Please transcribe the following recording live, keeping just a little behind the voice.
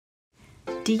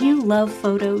Do you love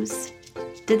photos?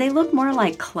 Do they look more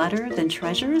like clutter than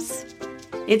treasures?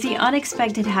 If the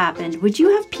unexpected happened, would you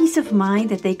have peace of mind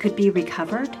that they could be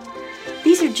recovered?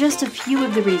 These are just a few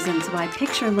of the reasons why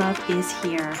Picture Love is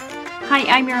here. Hi,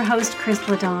 I'm your host, Chris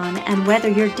Ladon, and whether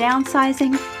you're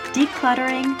downsizing,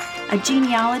 decluttering, a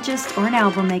genealogist, or an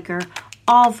album maker,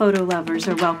 all photo lovers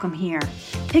are welcome here.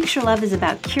 Picture Love is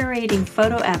about curating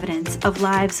photo evidence of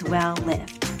lives well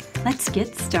lived. Let's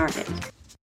get started.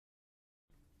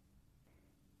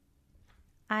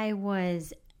 I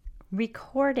was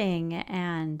recording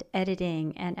and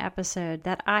editing an episode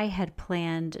that I had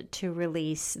planned to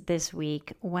release this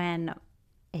week when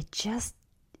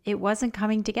it wasn't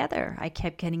coming together. I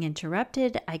kept getting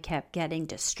interrupted. I kept getting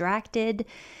distracted.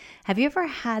 Have you ever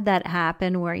had that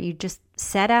happen where you just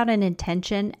set out an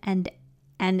intention and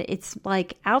it's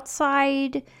like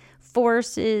outside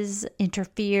forces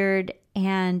interfered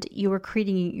and you were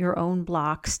creating your own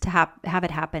blocks to have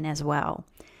it happen as well?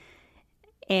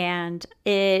 And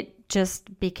it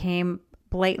just became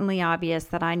blatantly obvious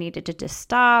that I needed to just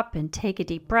stop and take a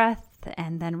deep breath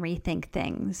and then rethink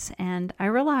things. And I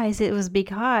realized it was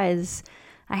because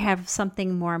I have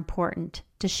something more important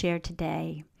to share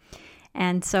today.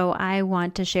 And so I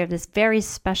want to share this very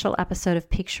special episode of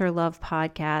Picture Love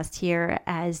podcast here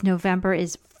as November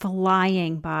is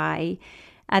flying by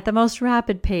at the most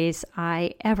rapid pace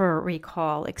I ever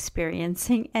recall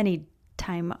experiencing any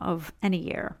time of any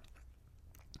year.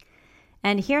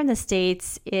 And here in the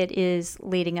States, it is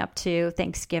leading up to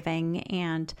Thanksgiving,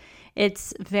 and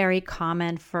it's very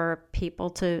common for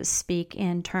people to speak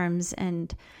in terms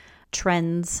and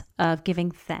trends of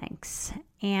giving thanks.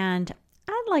 And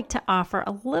I'd like to offer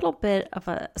a little bit of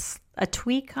a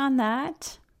tweak on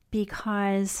that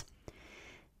because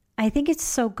I think it's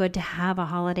so good to have a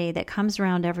holiday that comes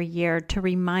around every year to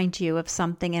remind you of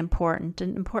something important,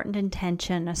 an important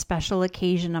intention, a special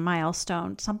occasion, a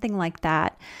milestone, something like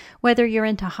that, whether you're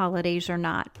into holidays or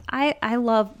not. I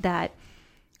love that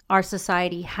our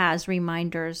society has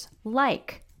reminders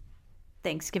like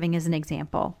Thanksgiving as an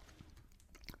example.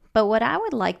 But what I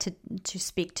would like to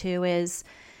speak to is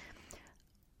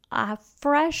a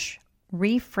fresh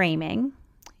reframing,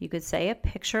 you could say a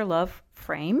picture love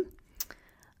frame,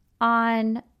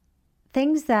 on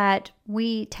things that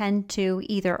we tend to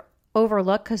either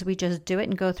overlook because we just do it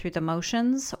and go through the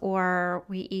motions, or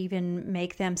we even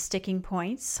make them sticking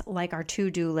points like our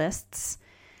to-do lists.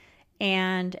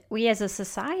 And we as a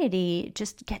society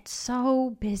just get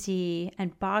so busy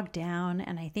and bogged down.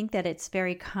 And I think that it's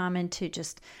very common to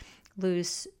just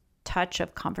lose touch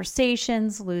of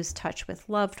conversations, lose touch with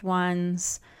loved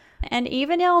ones, and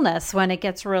even illness when it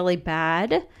gets really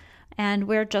bad. And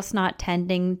we're just not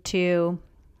tending to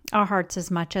our hearts as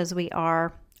much as we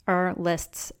are our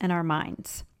lists and our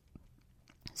minds.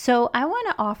 So I want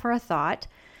to offer a thought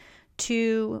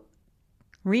to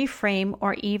reframe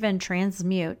or even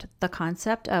transmute the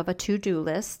concept of a to-do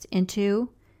list into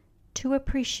to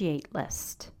appreciate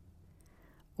list.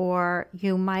 Or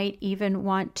you might even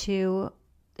want to,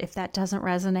 if that doesn't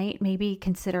resonate, maybe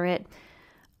consider it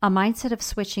a mindset of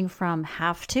switching from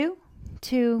have to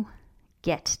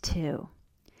get to.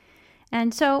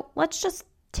 And so let's just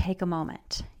take a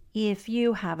moment. If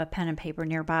you have a pen and paper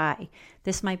nearby,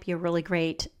 this might be a really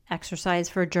great exercise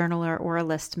for a journaler or a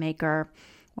list maker,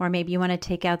 or maybe you want to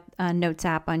take out a notes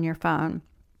app on your phone,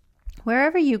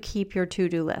 wherever you keep your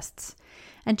to-do lists,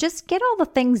 and just get all the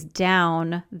things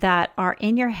down that are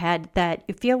in your head that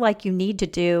you feel like you need to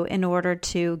do in order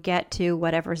to get to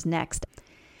whatever's next.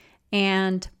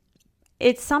 And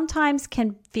it sometimes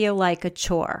can feel like a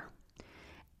chore.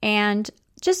 And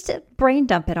just brain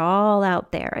dump it all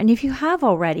out there. And if you have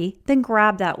already, then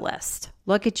grab that list.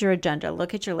 Look at your agenda.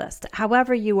 Look at your list.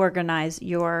 However you organize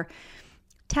your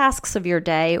tasks of your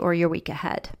day or your week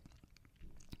ahead.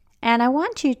 And I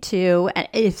want you to,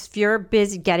 if you're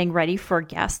busy getting ready for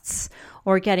guests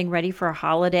or getting ready for a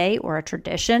holiday or a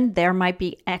tradition, there might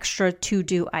be extra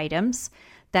to-do items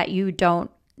that you don't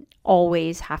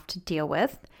always have to deal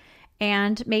with.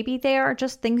 And maybe they are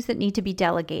just things that need to be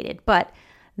delegated. But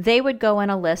they would go in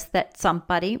a list that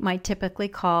somebody might typically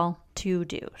call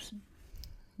to-dos.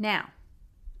 Now,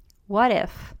 what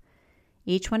if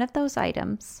each one of those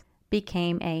items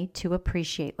became a to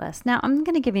appreciate list? Now, I'm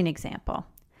going to give you an example.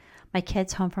 My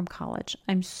kid's home from college.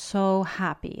 I'm so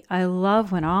happy. I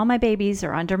love when all my babies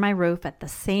are under my roof at the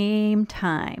same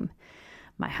time.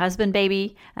 My husband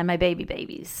baby and my baby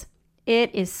babies.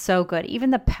 It is so good.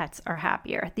 Even the pets are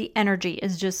happier. The energy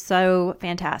is just so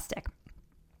fantastic.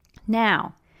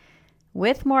 Now,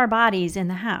 with more bodies in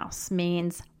the house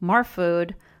means more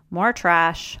food, more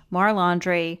trash, more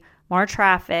laundry, more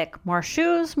traffic, more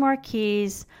shoes, more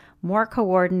keys, more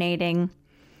coordinating,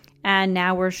 and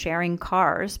now we're sharing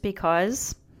cars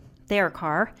because their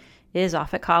car is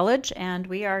off at college and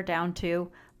we are down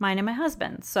to mine and my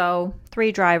husband. So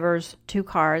 3 drivers, 2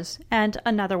 cars, and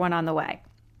another one on the way.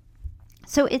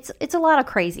 So it's a lot of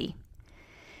crazy.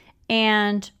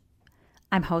 And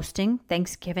I'm hosting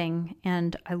Thanksgiving,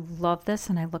 and I love this,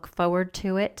 and I look forward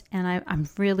to it, and I'm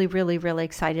really, really, really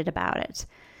excited about it.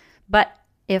 But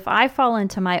if I fall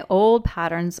into my old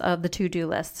patterns of the to-do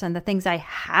lists and the things I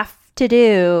have to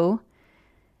do,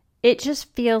 it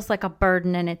just feels like a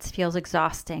burden and it feels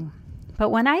exhausting. But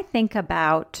when I think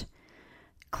about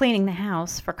cleaning the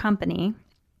house for company,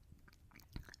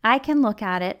 I can look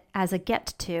at it as a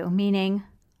get to, meaning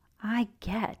I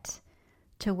get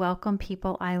to welcome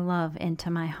people I love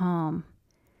into my home.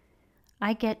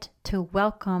 I get to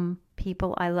welcome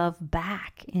people I love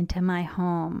back into my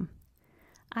home.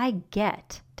 I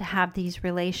get to have these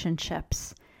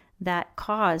relationships that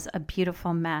cause a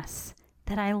beautiful mess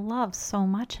that I love so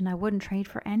much and I wouldn't trade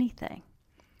for anything.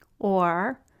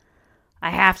 Or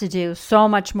I have to do so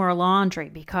much more laundry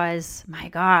because, my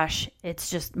gosh,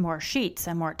 it's just more sheets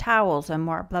and more towels and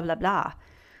more blah, blah, blah.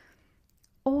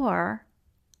 Or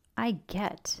I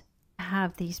get to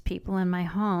have these people in my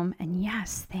home, and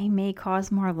yes, they may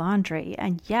cause more laundry,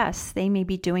 and yes, they may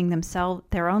be doing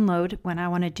their own load when I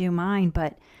want to do mine,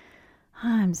 but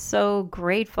I'm so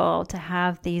grateful to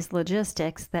have these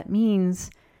logistics that means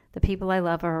the people I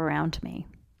love are around me.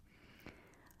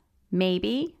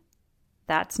 Maybe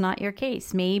that's not your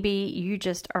case. Maybe you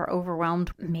just are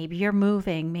overwhelmed. Maybe you're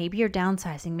moving. Maybe you're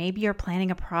downsizing. Maybe you're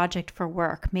planning a project for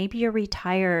work. Maybe you're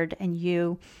retired and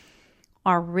you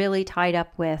are really tied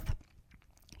up with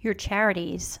your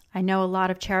charities. I know a lot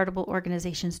of charitable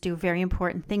organizations do very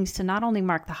important things to not only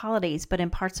mark the holidays, but in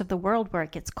parts of the world where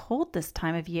it gets cold this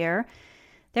time of year,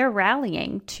 they're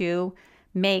rallying to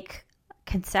make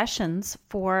concessions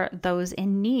for those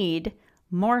in need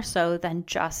more so than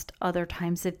just other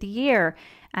times of the year.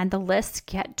 And the lists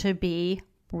get to be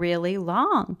really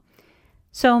long.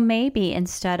 So maybe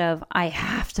instead of I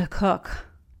have to cook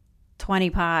 20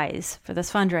 pies for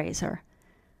this fundraiser,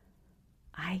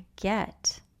 I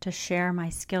get to share my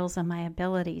skills and my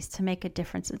abilities to make a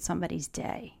difference in somebody's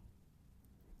day.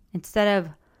 Instead of,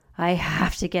 I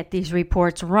have to get these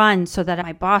reports run so that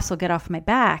my boss will get off my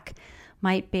back,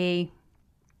 might be,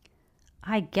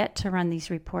 I get to run these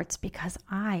reports because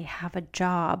I have a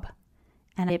job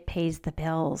and it pays the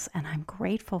bills, and I'm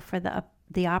grateful for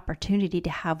the opportunity to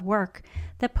have work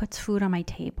that puts food on my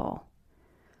table.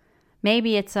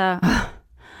 Maybe it's I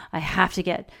have to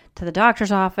get to the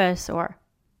doctor's office, or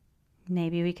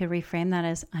maybe we could reframe that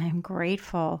as I am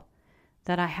grateful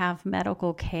that I have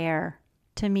medical care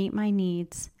to meet my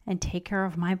needs and take care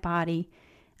of my body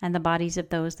and the bodies of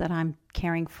those that I'm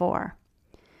caring for.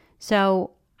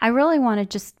 So I really want to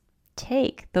just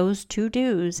take those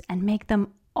to-dos and make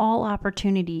them all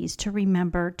opportunities to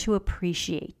remember to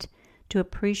appreciate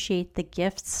the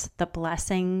gifts, the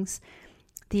blessings,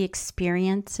 the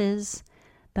experiences,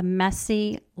 the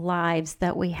messy lives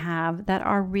that we have that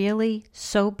are really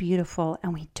so beautiful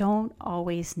and we don't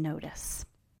always notice.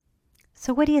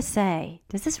 So what do you say?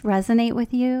 Does this resonate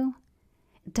with you?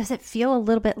 Does it feel a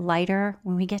little bit lighter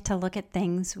when we get to look at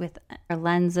things with a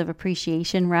lens of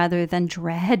appreciation rather than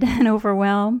dread and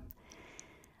overwhelm?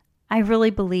 I really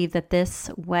believe that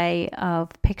this way of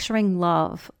picturing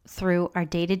love through our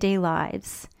day-to-day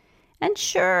lives, and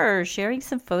sure, sharing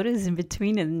some photos in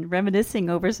between and reminiscing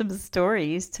over some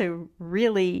stories to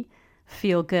really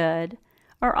feel good,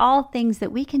 are all things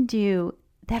that we can do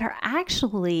that are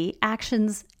actually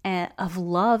actions of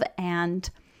love and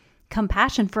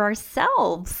compassion for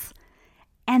ourselves.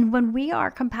 And when we are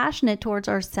compassionate towards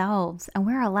ourselves and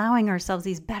we're allowing ourselves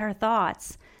these better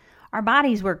thoughts, our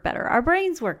bodies work better, our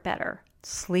brains work better,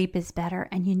 sleep is better.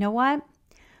 And you know what?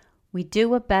 We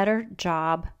do a better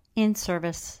job in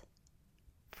service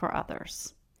for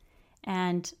others.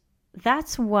 And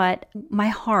that's what my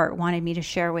heart wanted me to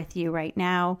share with you right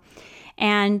now.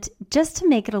 And just to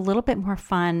make it a little bit more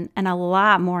fun and a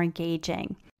lot more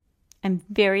engaging, I'm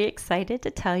very excited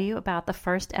to tell you about the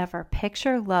first ever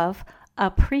Picture Love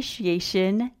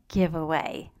Appreciation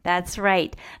giveaway. That's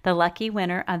right. The lucky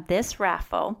winner of this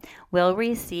raffle will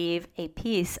receive a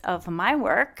piece of my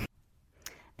work.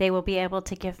 They will be able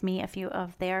to give me a few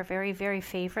of their very, very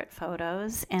favorite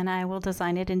photos, and I will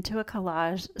design it into a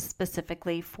collage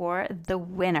specifically for the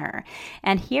winner.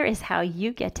 And here is how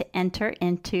you get to enter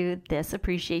into this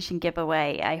appreciation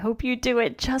giveaway. I hope you do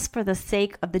it just for the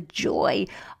sake of the joy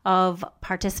of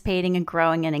participating and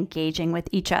growing and engaging with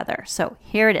each other. So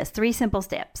here it is, 3 simple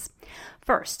steps.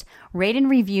 First, rate and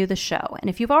review the show. And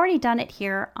if you've already done it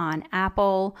here on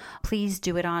Apple, please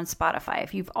do it on Spotify.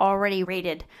 If you've already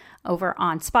rated over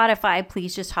on Spotify,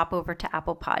 please just hop over to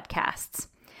Apple Podcasts.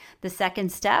 The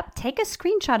second step, take a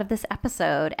screenshot of this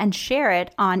episode and share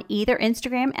it on either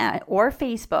Instagram or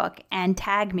Facebook and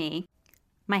tag me.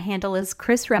 My handle is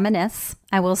Chris Reminisce.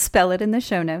 I will spell it in the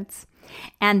show notes.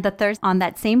 And the third, on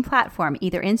that same platform,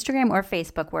 either Instagram or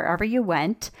Facebook, wherever you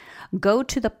went, go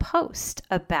to the post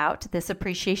about this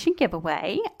appreciation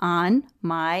giveaway on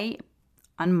my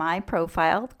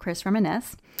profile, Chris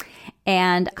Reminisce,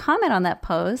 and comment on that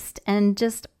post and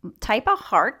just type a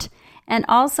heart. And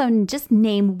also just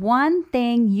name one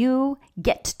thing you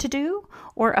get to do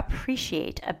or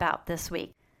appreciate about this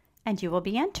week, and you will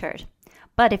be entered.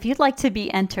 But if you'd like to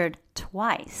be entered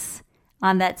twice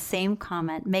on that same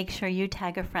comment, make sure you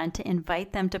tag a friend to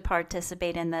invite them to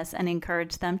participate in this and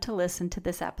encourage them to listen to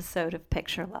this episode of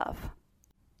Picture Love.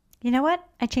 You know what?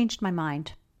 I changed my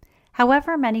mind.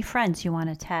 However many friends you want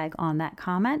to tag on that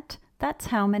comment, that's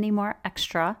how many more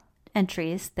extra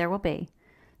entries there will be.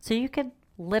 So you could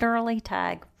literally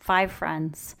tag 5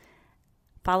 friends,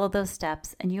 follow those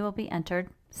steps, and you will be entered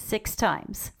 6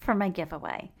 times for my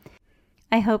giveaway.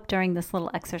 I hope during this little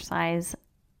exercise,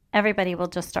 everybody will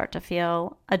just start to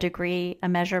feel a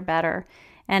measure better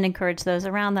and encourage those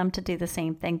around them to do the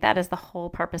same thing. That is the whole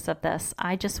purpose of this.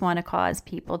 I just want to cause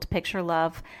people to picture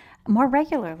love more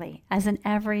regularly as an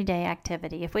everyday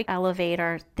activity. If we elevate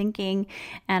our thinking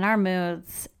and our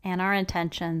moods and our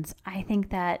intentions, I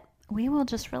think that we will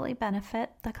just really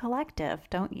benefit the collective,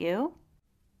 don't you?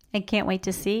 I can't wait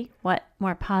to see what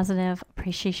more positive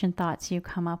appreciation thoughts you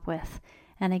come up with,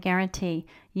 and I guarantee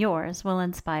yours will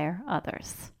inspire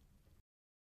others.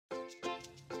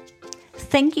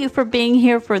 Thank you for being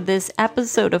here for this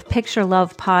episode of Picture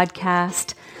Love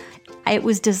Podcast. It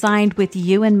was designed with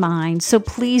you in mind, so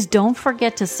please don't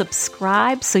forget to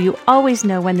subscribe so you always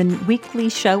know when the weekly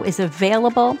show is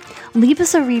available. Leave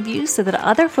us a review so that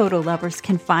other photo lovers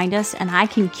can find us and I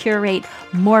can curate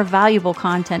more valuable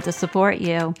content to support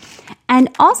you. And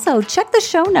also check the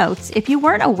show notes. If you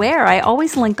weren't aware, I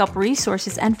always link up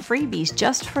resources and freebies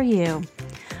just for you.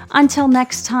 Until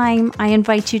next time, I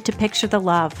invite you to picture the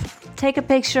love. Take a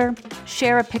picture,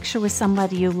 share a picture with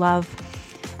somebody you love,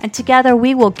 and together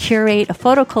we will curate a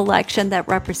photo collection that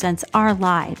represents our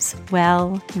lives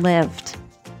well lived.